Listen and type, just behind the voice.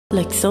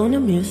Lexona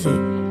Music.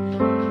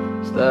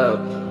 Stop.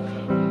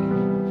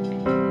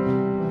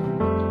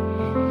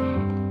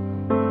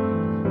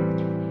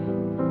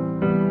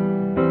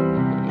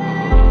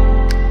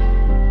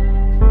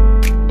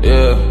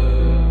 Yeah.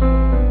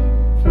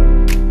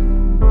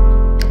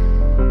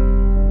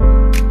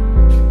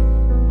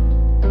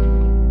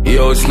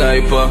 Yo,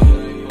 sniper.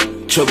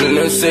 Trouble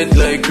and set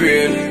like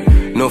rain.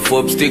 Enough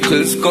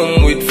obstacles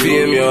come with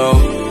fame,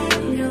 yo.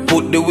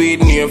 Put the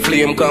weed near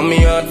flame, cause me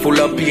heart full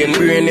of pain.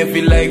 Brain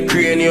heavy like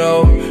crane,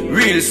 yo.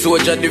 Real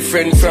soldier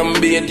different from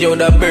bait, yo.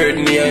 That bird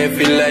near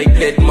heavy like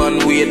dead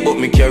man weight, but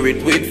me carry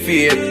it with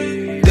faith.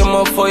 Them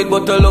a fight,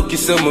 but a lucky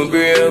some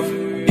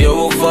brave.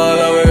 Yo, we fall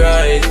and we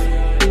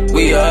rise.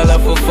 We all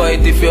have to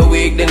fight. If you're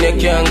weak, then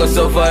you can't go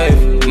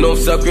survive. No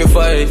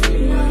sacrifice.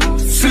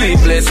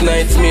 Sleepless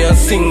nights, me a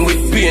sing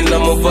with pain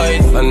on my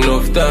voice.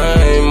 Enough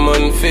time,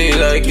 man, feel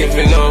like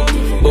giving up,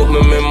 but me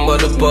remember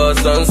the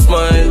past and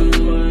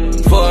smile.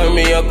 For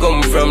me, I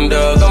come from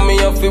dog, and me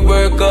have to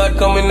work hard,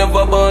 cause me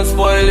never born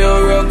spoil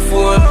your rock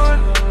food.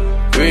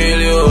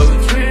 Real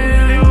youth,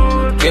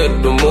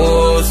 get the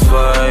most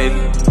fight.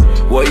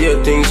 Why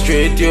you think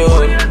straight, yo?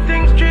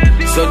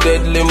 So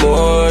deadly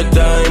more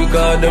time,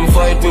 cause them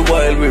fight me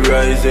while we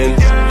rising.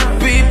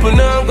 People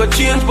now got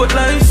change, but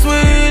life's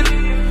sweet.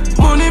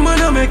 Money man,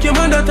 I make your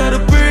man that are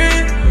the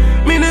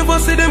pray. Me never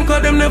see them,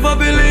 cause them never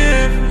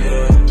believe.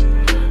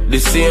 The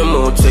same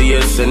out, say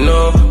yes and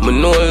no. Me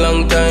know a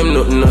long time,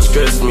 nothing no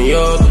stress me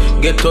out.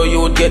 Get how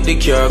you get the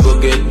car, go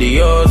get the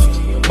yours.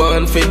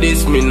 Born for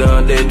this, me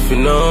not dead for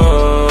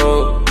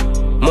now.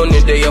 Money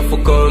they have for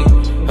count.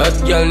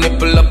 Hot girl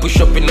nipple I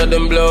push up in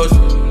them blouse.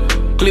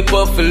 Clip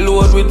off a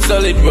load with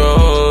solid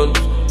round.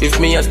 If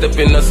me a step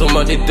in a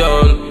somebody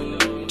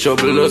down.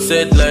 Trouble no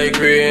set like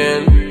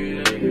rain.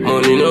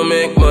 Money no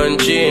make man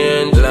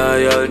change.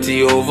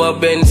 Loyalty over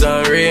Benz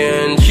and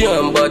range.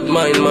 Can't bad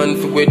mind man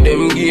for with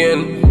them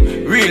gain.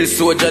 Real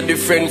soldier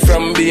different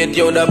from bait.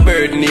 Yo, that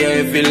bird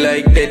near heavy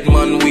like dead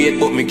man weight,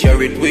 but me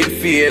carry it with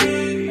faith.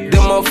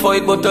 Them a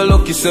fight, but a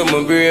lucky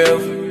some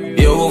brave.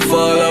 Yo, we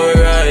fall and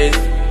we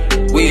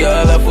rise. We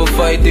all have to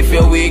fight. If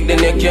you're weak, then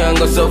you can't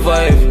go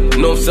survive.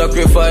 No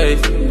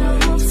sacrifice.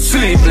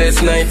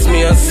 Sleepless nights,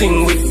 me a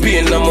sing with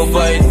pain on my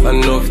voice.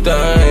 Enough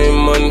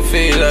time, man,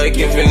 feel like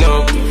giving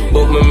up,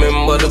 but me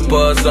remember the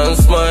past and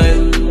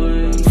smile.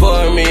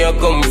 For me, I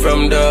come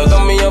from dog,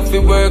 and me have to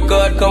work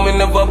hard, cause me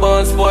never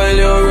born spoil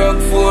your rock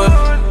food.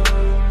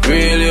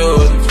 Real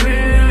youth,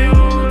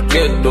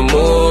 get the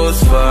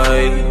most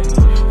fight.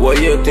 Why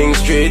you think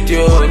straight,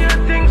 yo?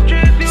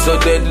 So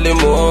deadly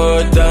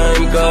more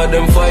time, cause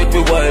them fight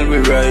me while we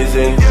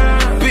rising.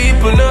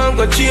 People now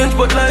got change,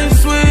 but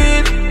life's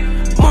sweet.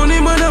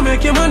 Money man, I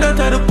make your man that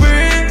are the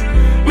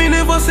pray. Me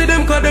never see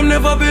them, cause them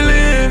never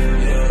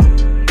believe.